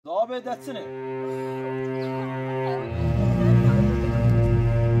آب دستنه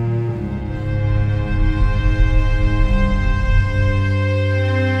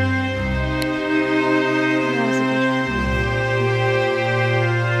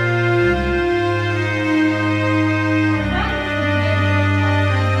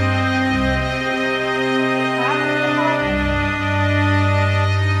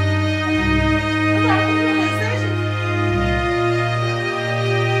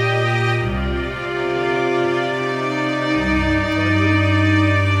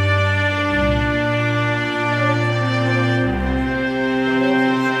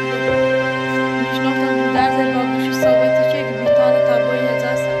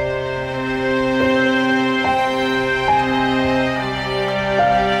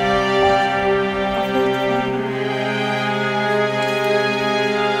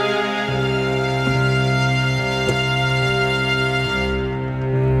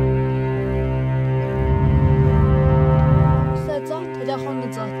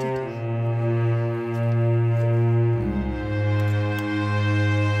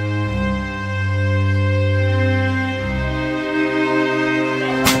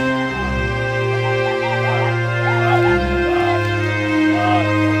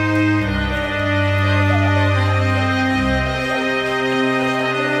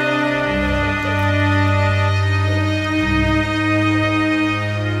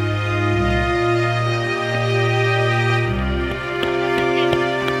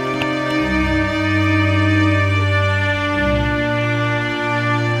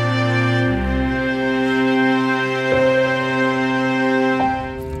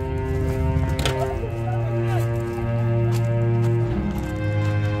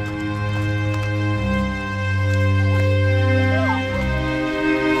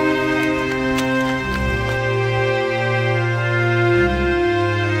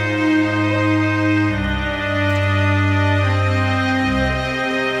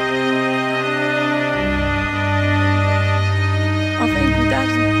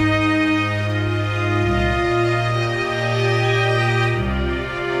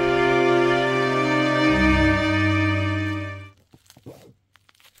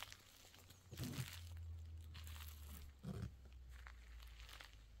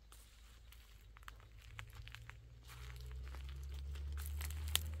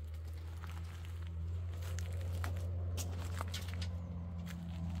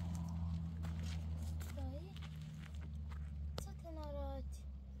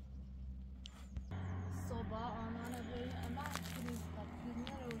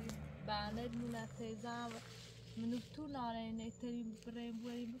منو تو نارینه ترین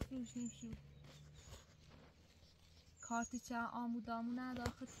بریم بفروشیم شو کارتی چه آمودامون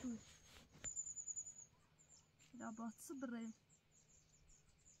نداخل توش را باتس بریم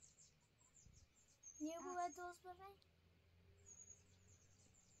نیه باید دوز بریم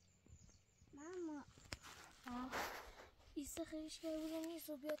ماما ایسا خیلیش که بودم نیست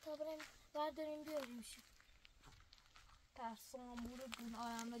و بیا تا بریم برداریم بیاریم شو ترسام مورو بون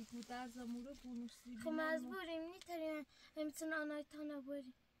آیامل گودرز مورو بون خب مجبوریم نیتریم همتون آنایتا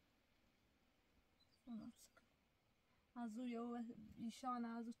نباریم از او یه ایشان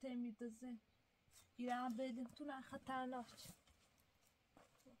از او تیمی دزه ایران بیدیم تو نه خطرناک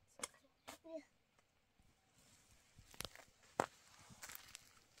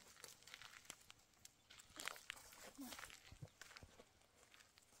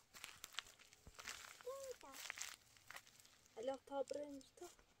الان تا بریم تو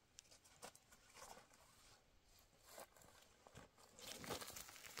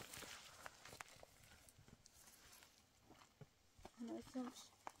نایسمش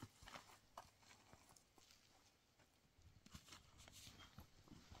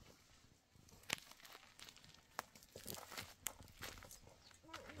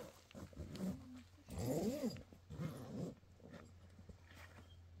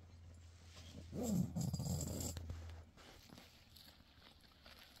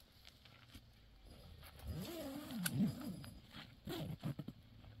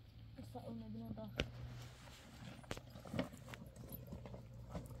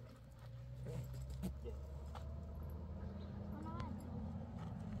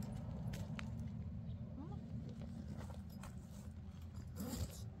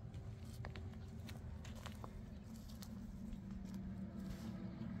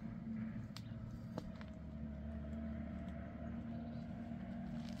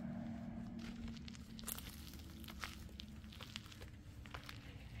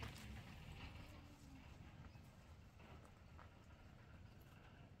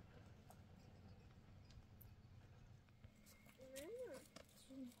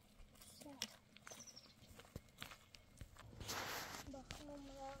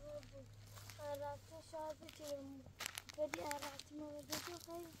رفته شاید بگیرم ولی رفته ما بگو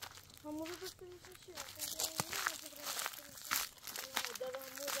خیلی همون رو بکنیشون شد دارم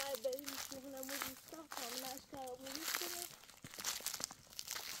مو بریم شوهنمو روستا خانمش کرامو کنه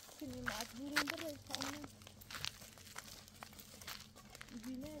کنی مجبوریم بره خانم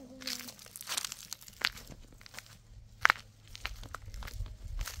بینه بگم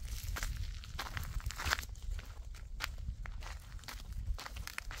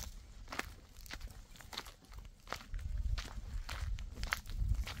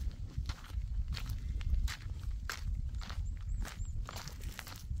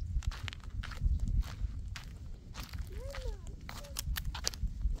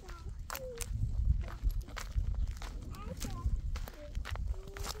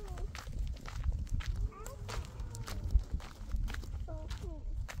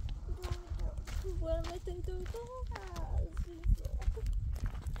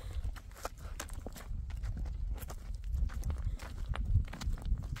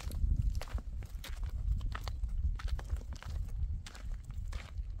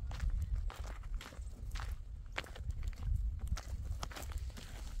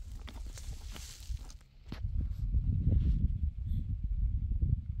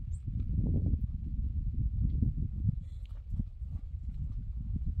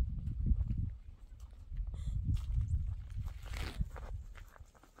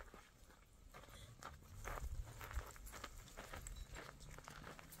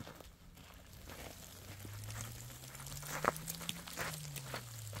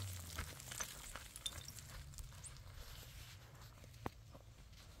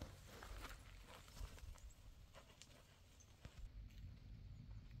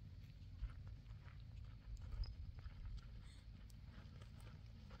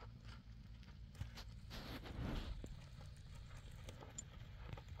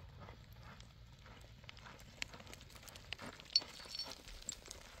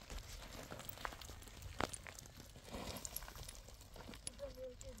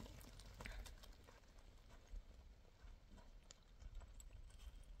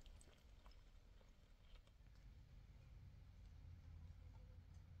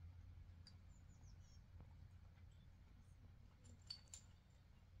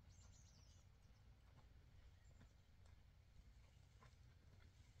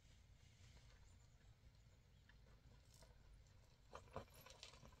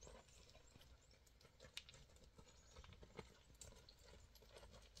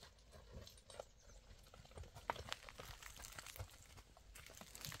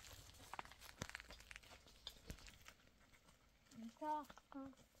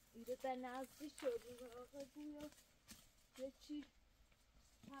ایره در نزدی شد آقا بویا یه چی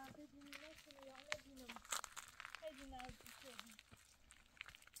تغییر نکنه یا نبینم خیلی نزدی شدیم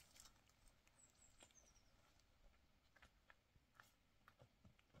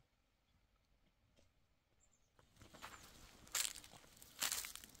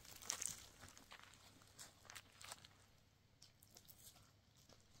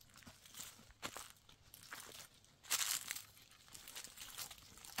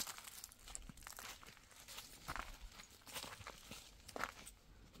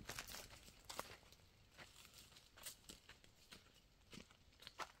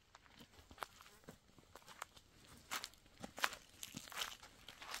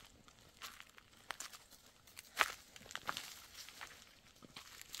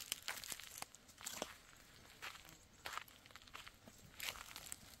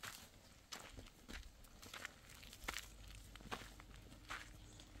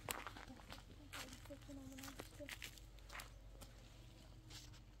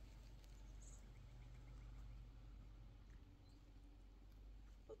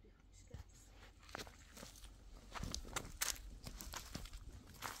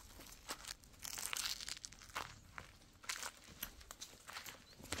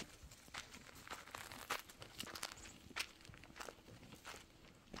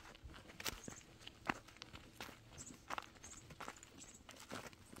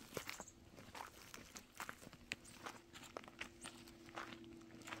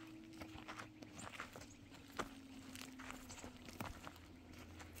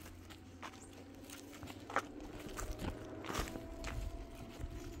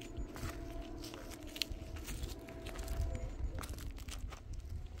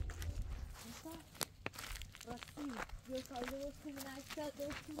Yok acaba kumun aşağıda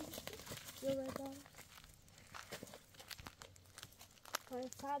oturmuştu. Yok adam. Kaya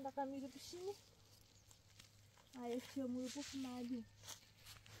sağda kamıyla bir şey mi? Ay yaşamıyor bu kumali.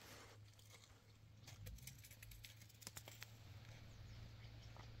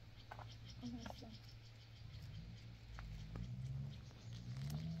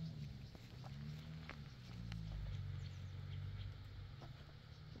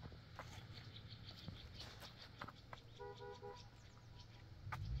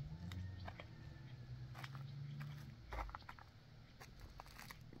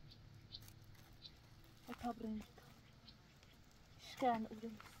 bringt. Stern oder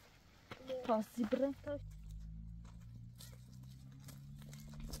was sie bringt euch.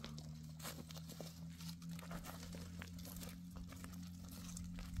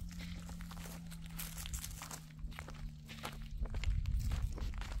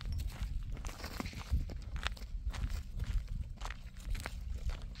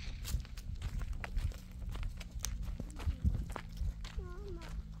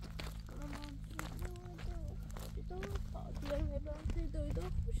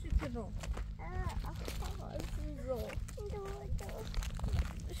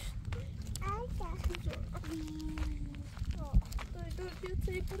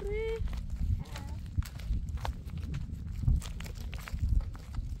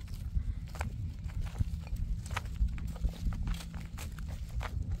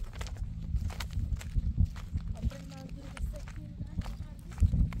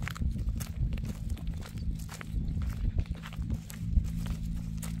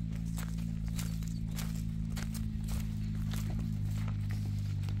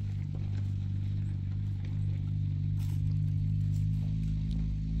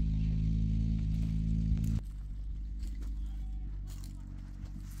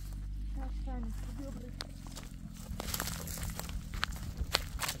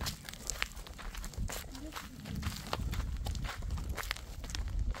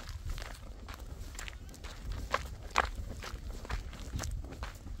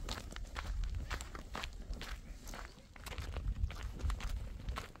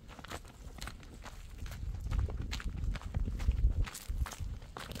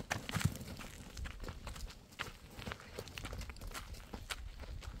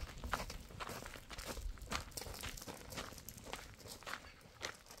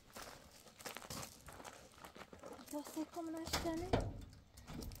 Você como na estranha?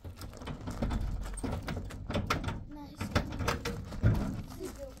 Na estranha.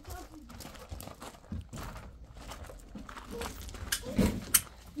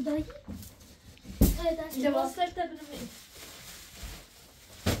 Daí? Já vou acertar para mim.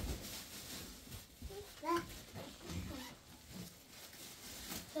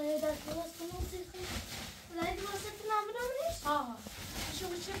 Daí você não sei como. Daí você que não abre isso. Ah, شو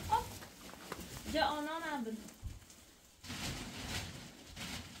بتشوف؟ جاء أنا نعمل.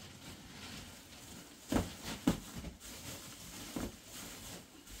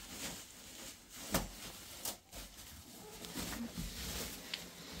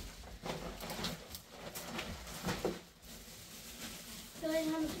 Daí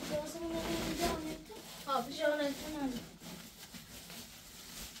هم تجوز من الجامعة. بجانا تنام.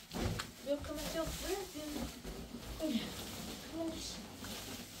 بيوكم تشوف ماشي.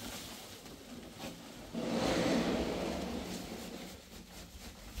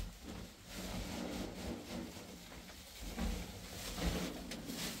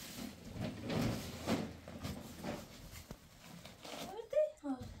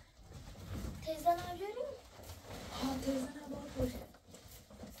 Teyzen arıyorum. تزن باور.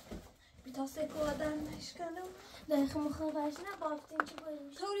 بیتاسه کوادن نشکنم. Daí como خبرش نه بافتیم چی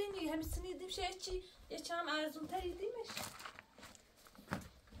باید. طوری نی همین دیدیم شه چی یه چم ارزون تری دیمش.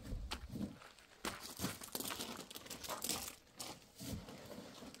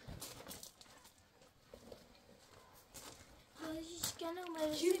 هیچ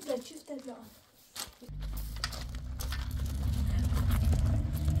کنم چیفته بیا.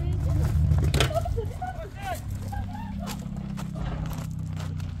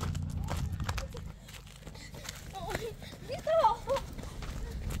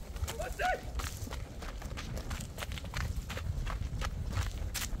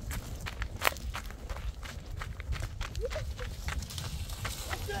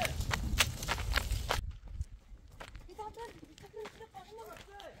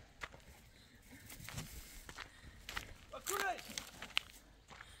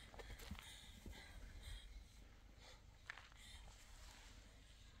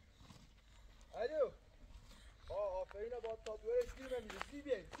 آفرین با تابلوش گیر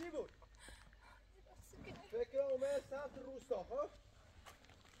بمیده زی بود فکر اومد سمت روستا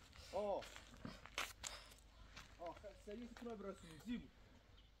خب سریعتون برسونید زی بود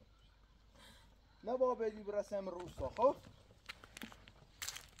نه با بدی برسم روستا خب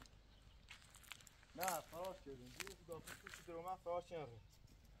نه فرار کردیم زی بود داخل توشی در اومد فرار کردیم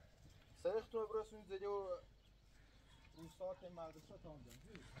سریعتون برسونید زیده و روستا که مدرسه تا اونجا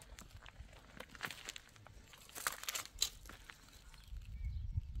زی بود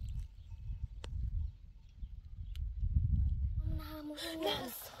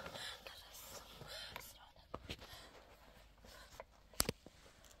Yes.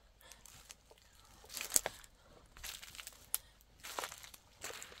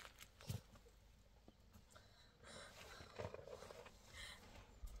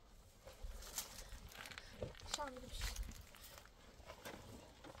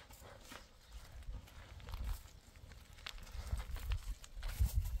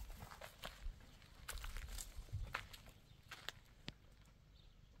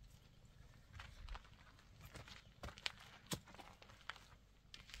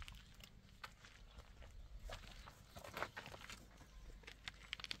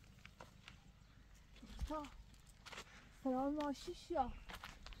 بیتا فرار ماشیش یا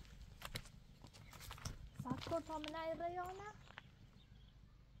سب کن تا من ایره یا نه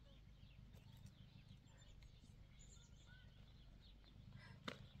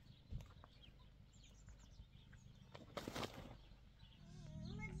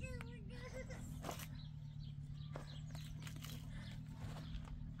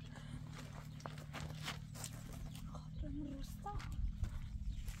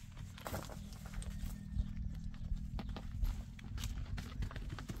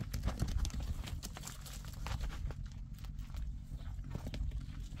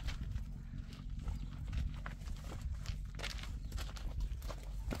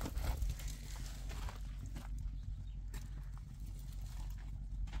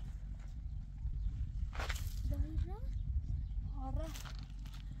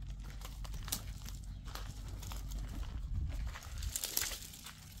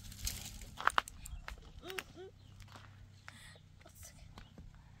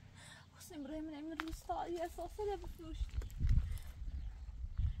امروز من امروز روستایی احساسه رو بفروشت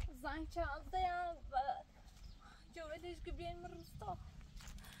زنگ چهازده و جوالش که بیاین من روستا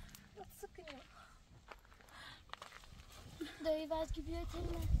سکنیم دایی باید که بیاید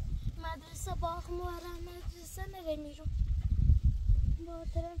مدرسه باخ موارم مدرسه نره میرو با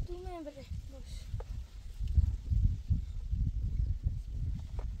طرف تو من بره باش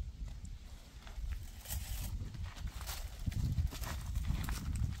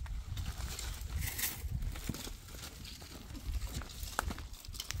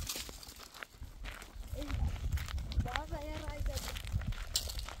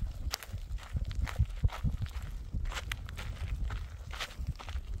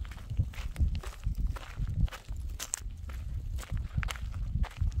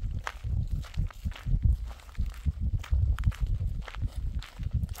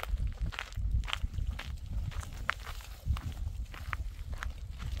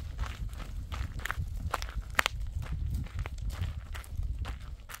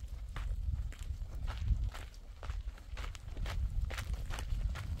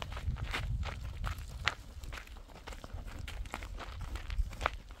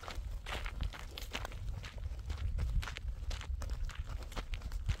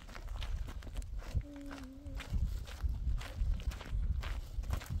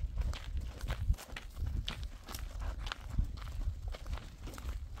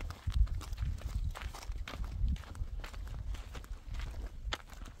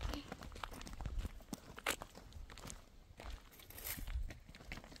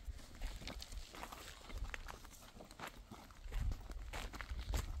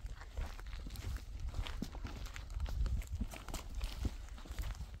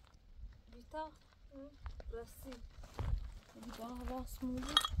رسی دیگه حواس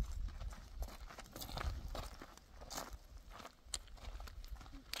مولی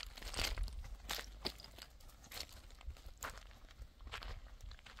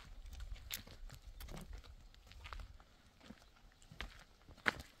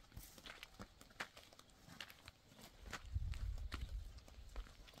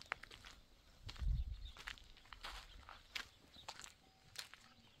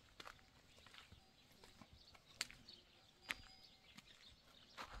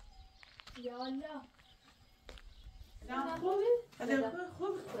یالا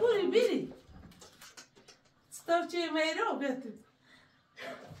خوبی بیری ستافچه میرو بیتو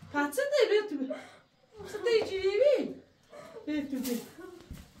پاتسه دی بیتو سته جیری بیتو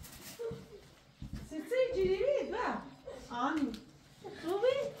سته جیری با آنی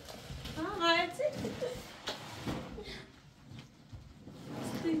خوبی غایت سته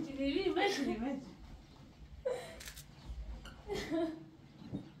جیری ماشی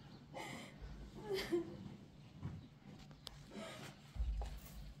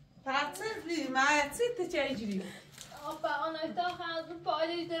تعصبی معصيت تجري آبا آناهیتا خازن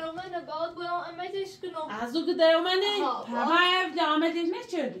پایش درآمده بعد باید عملش کنم ازو که درآمده تمام عملش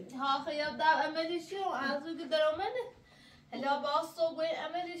نشده ها خیاب در عملش شو ازو که درآمده هلا باز صبح باید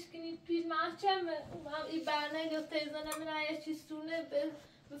عملش کنی پیش محکم این برنه یا تیزانه من هایش چیستونه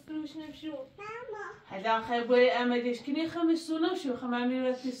بفروش نمیشون هلا خیلی باید عملش کنی خمیسونه شو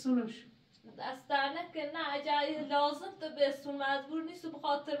خمیرتی سونه شو دست در نکن نه جایی لازم تو بستون مجبور نیست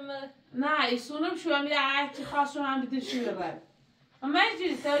بخاطر من نه ایسونم شو امیر هرچی خواستم هم بیده شو ببر اما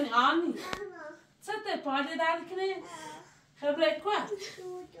جوری تانی آنی سته پاده درد کنه خبره کن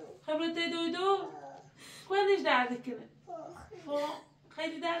خبره دو کنش درد کنه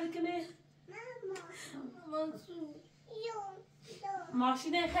خیلی درد کنه منصور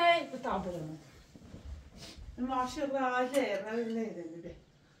ماشینه خیلی بتابره من ماشین راجه رو نیده میده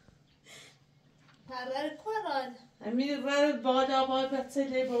رر کارال امیر رر باد آباد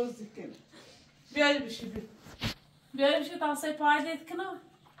بچه بازی کنه بیاری بشی بیاری بشی تاسه پای دید کنه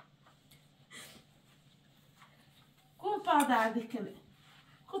کو پا دردی کنه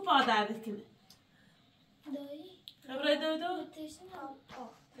کو پا دردی کنه دایی خبره دو تشنم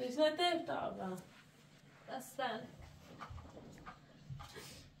تشنه تیب تابا دستن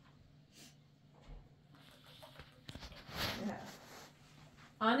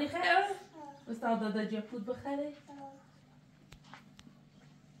آنی خیر؟ استاد دادا جا پود بخره؟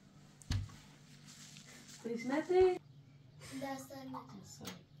 تشنه تیب؟ دستن نکن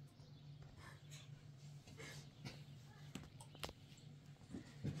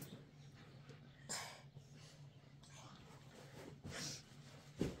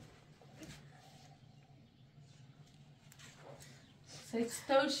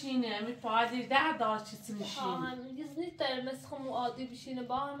سکستوشینه امی پادی ده دار چیزی نشینه هم گیز نیت داره مثل خمو عادی بشینه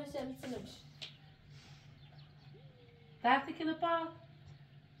با همش هم میتونه بشینه دردی کنه پا؟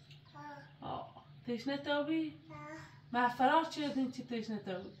 تشنه تابی؟ ما فرار چردین چی تشنه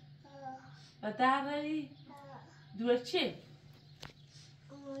تابی؟ و در رایی؟ دوه چی؟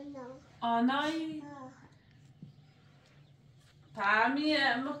 آنایی؟ تعمی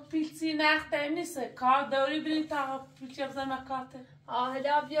پیلسی نخته نیست کار دوری بریم تا پیلچه بزن مکاته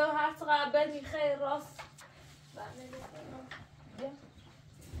حالا بیا هر قبل میخوای راست بیا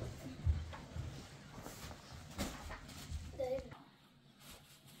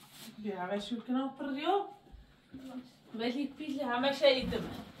بیا همه شو کنم پریو ولی پیل همه شایدمه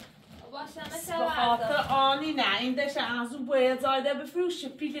باشه به خاطر آنی نه این دشه از اون باید زایده بفروشه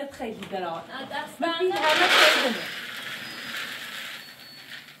پیلت خیلی دراد من پیل همه شایدمه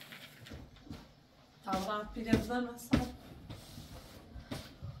طبعا پیل بزن مثلا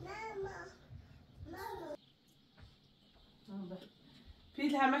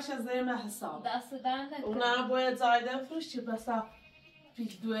پیل همش از من حساب دست دنده اونا باید زایده بفروشه بسا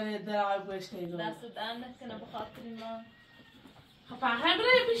پیل دوره درای باید شایدمه دست دنده کنه بخاطر ما خب هم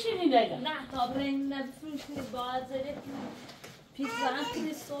برای بشینی نگه نه تا برین نبفروشنی باید زده پیزن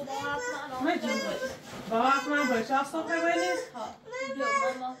کنی صبح حتما من جون باید بابا حتما باید چه صبح باید بیا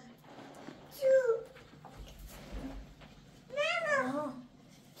ماما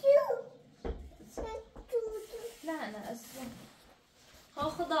نه اصلا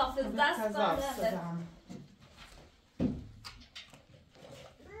خداحافظ دست دنده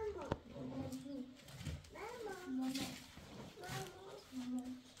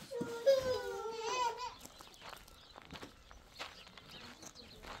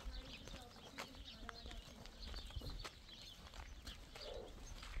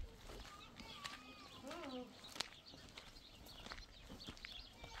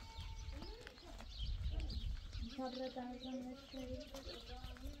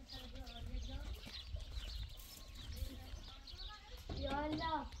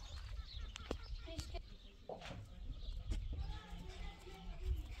یالا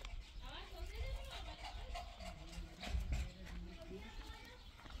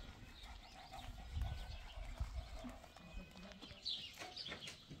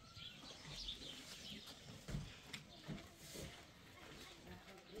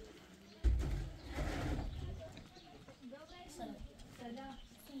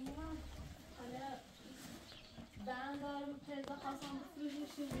تازه خواستم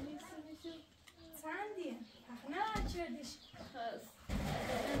بفروشش نیستش چندیه؟ نه چردیش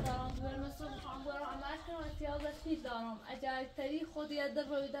دارم برم صبح خواهم برم عمل کنم احتیاجش هیچ دارم عجایب تری خود یاد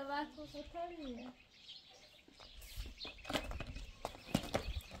روی دور خطریه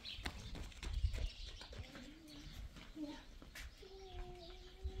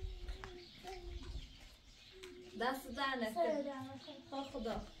دست در نکن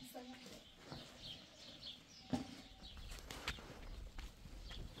خدا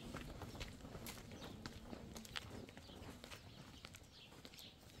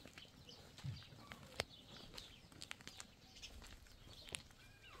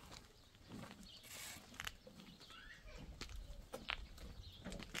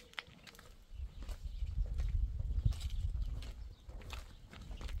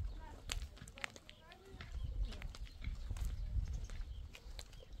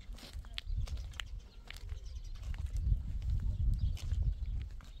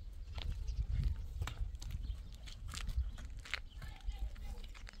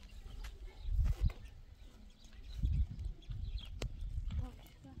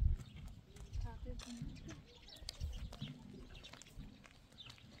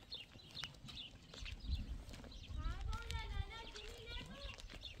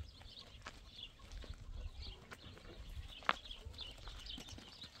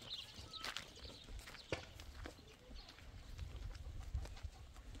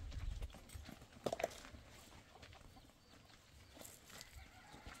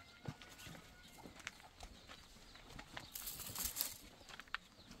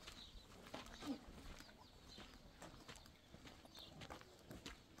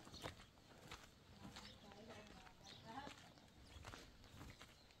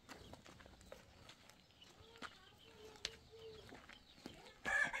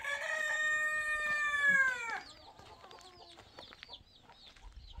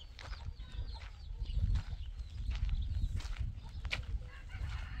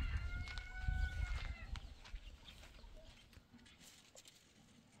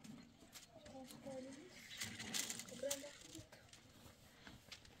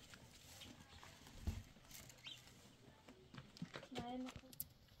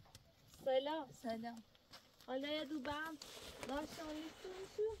سلام حالا یه دو بهم داشتم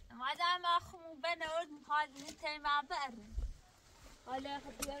نیستونشو مادام آخمو بنورد میخواد نیتیم بریم حالا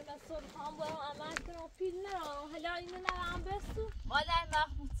خب بیارم از صبح هم بایم عمل کنم پیل نرم حالا اینو نرم بستو مادام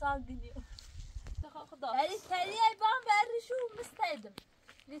آخمو ساگلیو بخواه خدا یعنی تریه بام بریشو مستیدم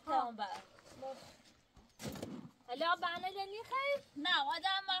نیتیم بریم حالا بانه لنی خیلی؟ نه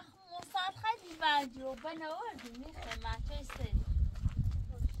مادام آخمو سال خیلی برجو بنورد میخوام ما چه استیدم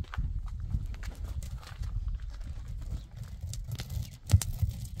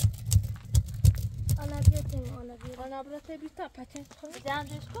Ona brate bita patent konu. Giden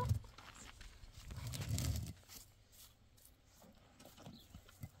düşkü.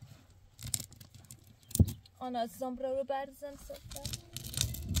 Ona zambralı berzem sattan.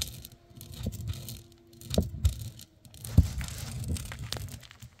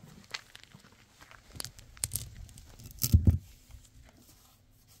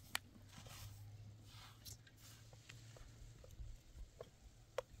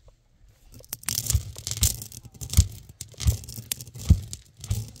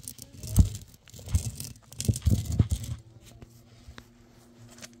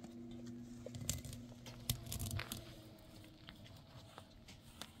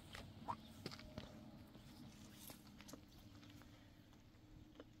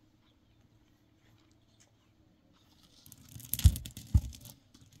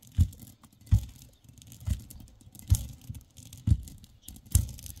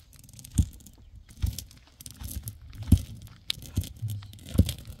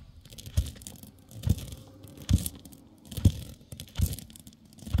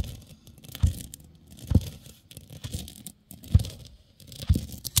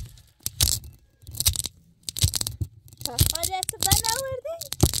 Adresi bana verdin.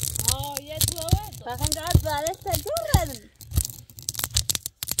 یه تو آورد. Bakın gaz var, sacıyorum.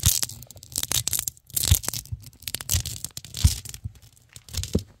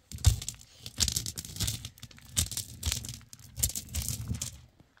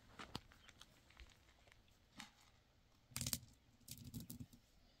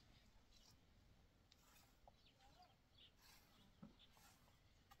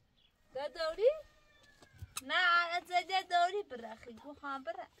 داری؟ نه از داری برخی بخوام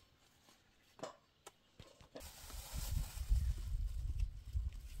برخ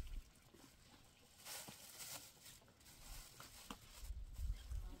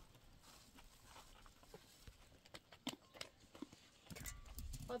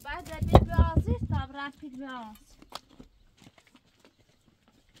و بعد بی بیازی تا برخی بیاز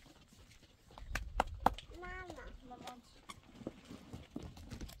مامان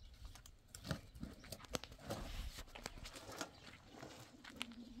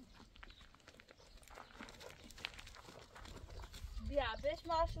بیا بهش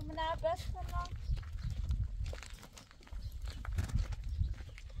ماشومونه بس کنم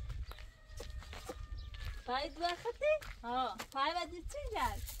باید وقتی؟ ها پای بدی چی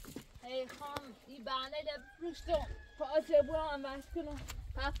جد؟ ای خام این بانه لبروشتم پاچه برام عمل کنم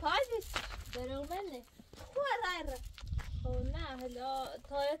پایش برو منه خواه خب نه حالا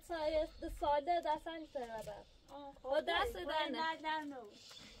تا ساله دستن سر بر خب دست دنه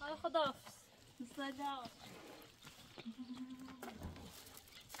حالا خداحافظ سلام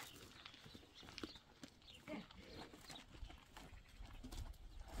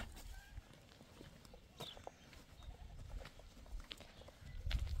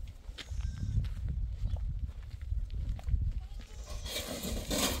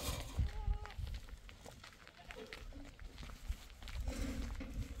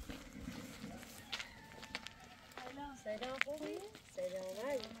سلام خوبی؟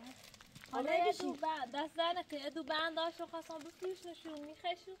 سلام حالا یه دو بند دست دنه که یه دو بند داشت و خواستم بفروش نشون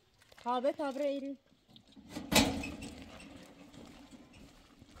میخشو تابه ایری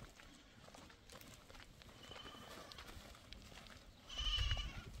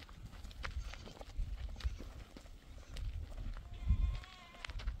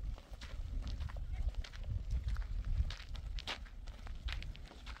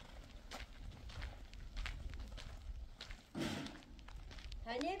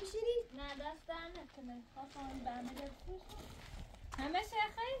هنیه بشیری؟ نه دست در نکنه خواستم این بنده بفروش همه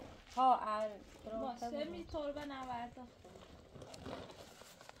شیخه؟ ها باشه می طور نورده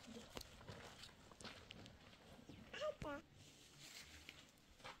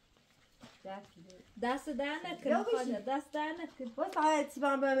دست در نکنه خواهد دست در نکنه باز آیا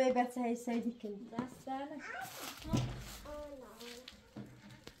تیبان به می بچه های سیدی کن دست در نکنه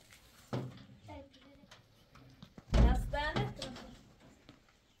دست در نکنه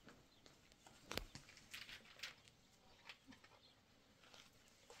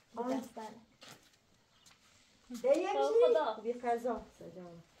دست در خب یه غذا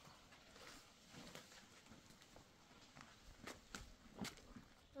سجام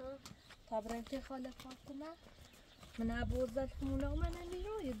طبعا که خاله فاطمه من ابوزل خونه و من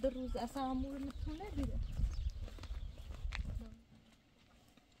میرو یه 2 روز اصلا امور میتونه بیره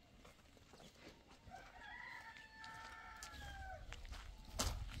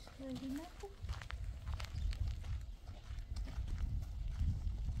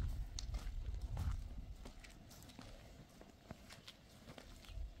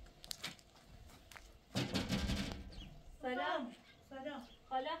سلام.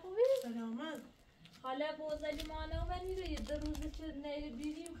 خاله خوبی؟ سلامت. خاله بوزلی مانه و من میره یه 2 روز که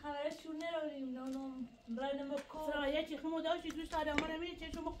بیریم خبرشون نراریم نونم برای مکو سرایه چی خمو داشتی دوست دارم من میره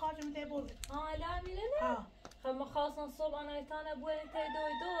چه شما قاشم ته بوده. الان میره نه؟ خب ما خواستم صبح آنایتانه بوین تی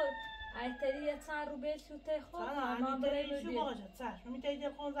دور ایتری یه چند رو بیل شو تی خود من برای شو باشه چش من تی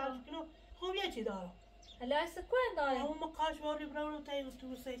دل خون زرش کنو خوب یه چی دارم. هلا است کوین داره؟ اون مقاش ولی برای تی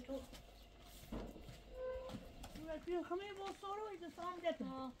تو سیتو. بیا خمی با سارو ایده سام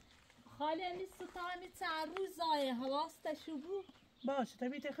دتم. خاله نیست تامی چند روز زایه حواست شبو باشه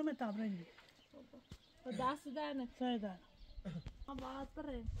تبی تخم تابرنی. و دست در سایدار. ما باید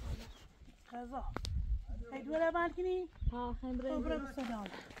بریم. غذا. هی دوره بالکنی؟ ها هم بریم. بریم سلام.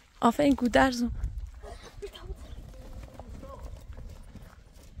 Afrin Gudaers.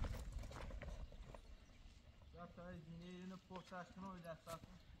 یا تا دینه اینو پرسش کنه و دست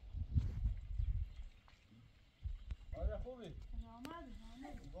آره خوبی؟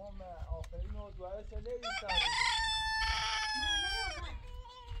 گام آفرین و دوارش لیلی سردی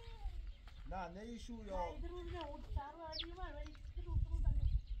نه نیشو یا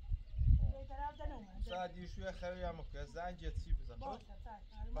سردیشوی خیلی هم که زنگ یه بزن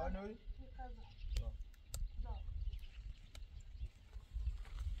بانوی؟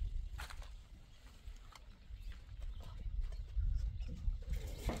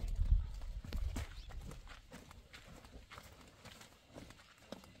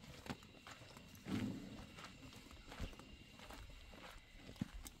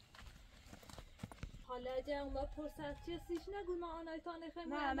 حالا جا اون با پرسد چیه سیش نگو ما آنایتانه خیلی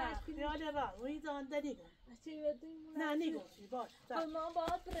نه خیال را روی زان دلیگو چی بدیم نه نیگو باش ما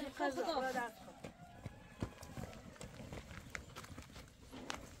باید بریم خدا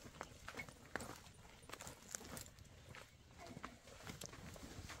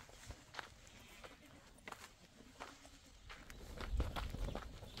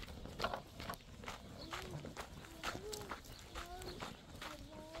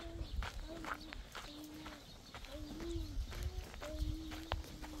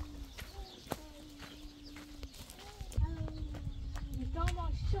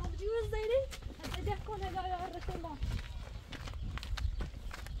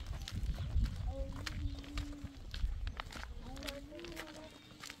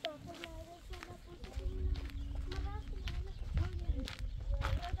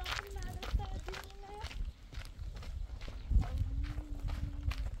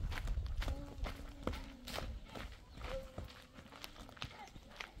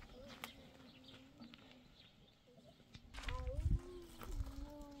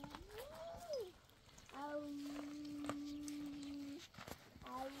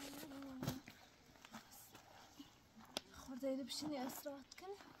خورده بشینی استراحت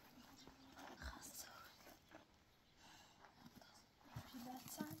کنی خسته پیلت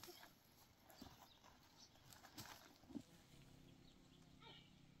سندی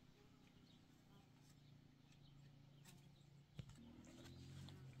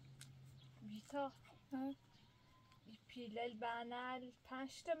بیتا پیلل بانال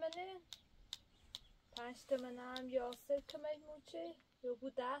 5 تمنه 5 تمنه هم یاسر کمی موچه یا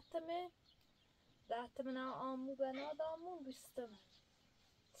بود 10 تمنه 10 تمنه آمو بناد آمو 20 تمنه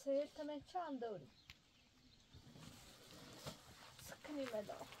 40 تمنه چند دوری سکنی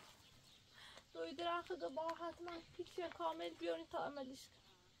مدار دوی درخت دو با حتما پیچه کامل بیانی تا عملیش کنم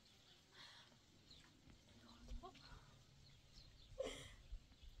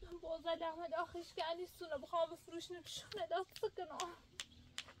بازد احمد آخیش که انیستونه بخواه بفروش نمیشونه داد سکنم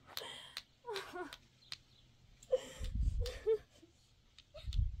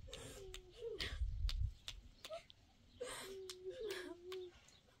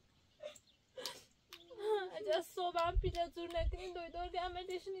اجا صبح هم پیله زور نکنین دوی دور که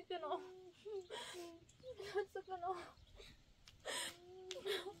عملیش نکنم سکنم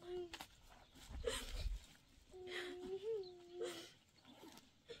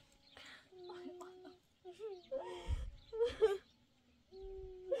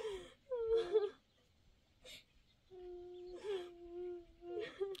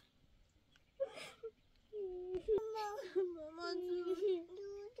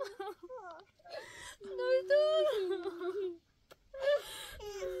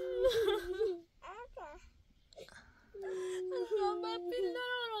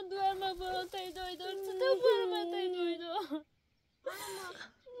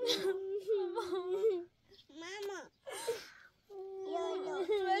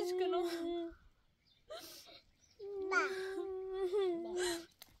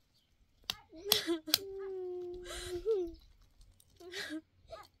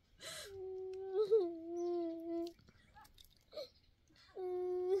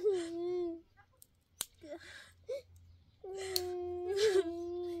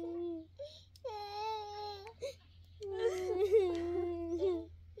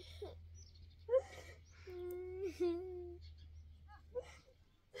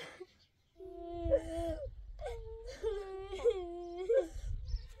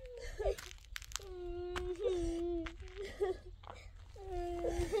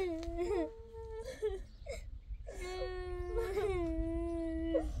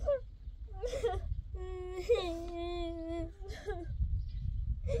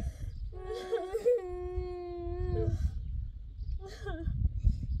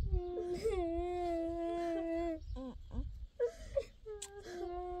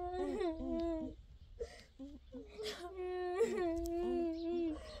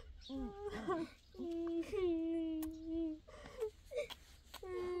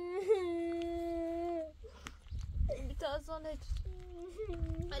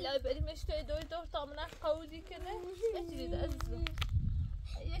هلا بریم اشتای دور تا من قولی کنه نجرید عزیزم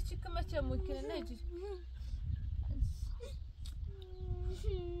یه چی کمه چه ممکنه نجرید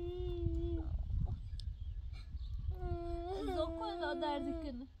زوکو لا دردی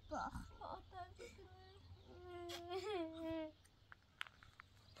کنه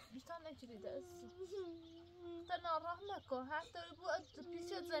بیتا نجرید عزیزم تا ناراح نکن حتی رو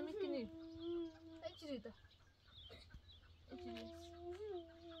پیشت زمین کنی نجریده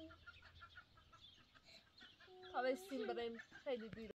تا بستیم بریم خیلی دیر